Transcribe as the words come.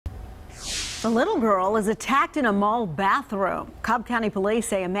The little girl is attacked in a mall bathroom. Cobb County police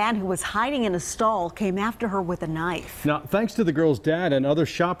say a man who was hiding in a stall came after her with a knife. Now, thanks to the girl's dad and other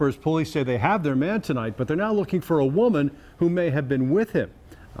shoppers, police say they have their man tonight, but they're now looking for a woman who may have been with him.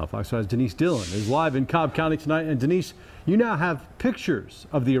 Fox 5's Denise Dillon is live in Cobb County tonight. And Denise, you now have pictures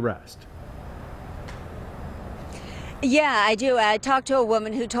of the arrest. Yeah, I do. I talked to a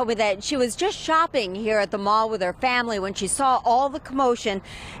woman who told me that she was just shopping here at the mall with her family when she saw all the commotion,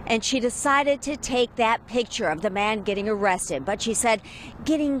 and she decided to take that picture of the man getting arrested. But she said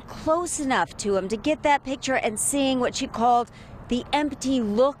getting close enough to him to get that picture and seeing what she called the empty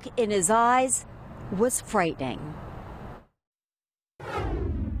look in his eyes was frightening.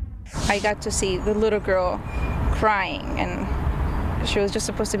 I got to see the little girl crying, and she was just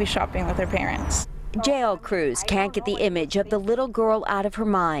supposed to be shopping with her parents. Jail crews can't get the image of the little girl out of her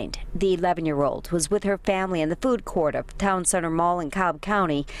mind. The 11-year-old was with her family in the food court of Town Center Mall in Cobb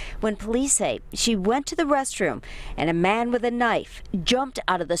County when police say she went to the restroom and a man with a knife jumped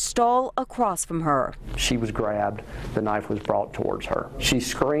out of the stall across from her. She was grabbed. The knife was brought towards her. She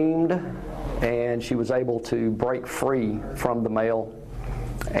screamed and she was able to break free from the male,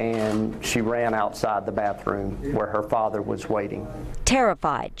 and she ran outside the bathroom where her father was waiting.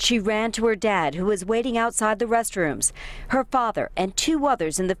 Terrified, she ran to her dad, who was waiting outside the restrooms. Her father and two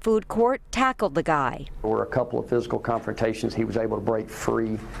others in the food court tackled the guy. There were a couple of physical confrontations. He was able to break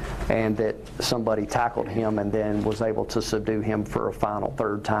free, and that somebody tackled him and then was able to subdue him for a final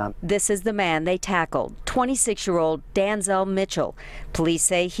third time. This is the man they tackled, 26-year-old Danzel Mitchell. Police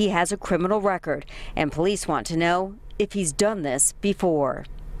say he has a criminal record, and police want to know if he's done this before.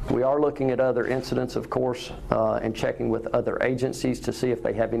 We are looking at other incidents, of course, and checking with other agencies to see if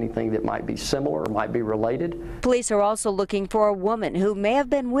they have anything that might be similar or might be related. Police are also looking for a woman who may have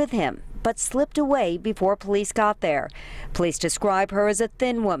been with him but slipped away before police got there. Police describe her as a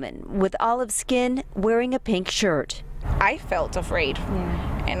thin woman with olive skin wearing a pink shirt. I felt afraid,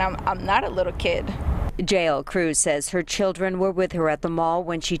 and I'm not a little kid. Jail crew says her children were with her at the mall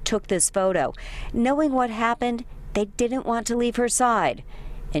when she took this photo. Knowing what happened, they didn't want to leave her side,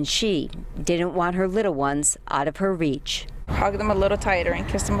 and she didn't want her little ones out of her reach. Hug them a little tighter and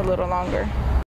kiss them a little longer.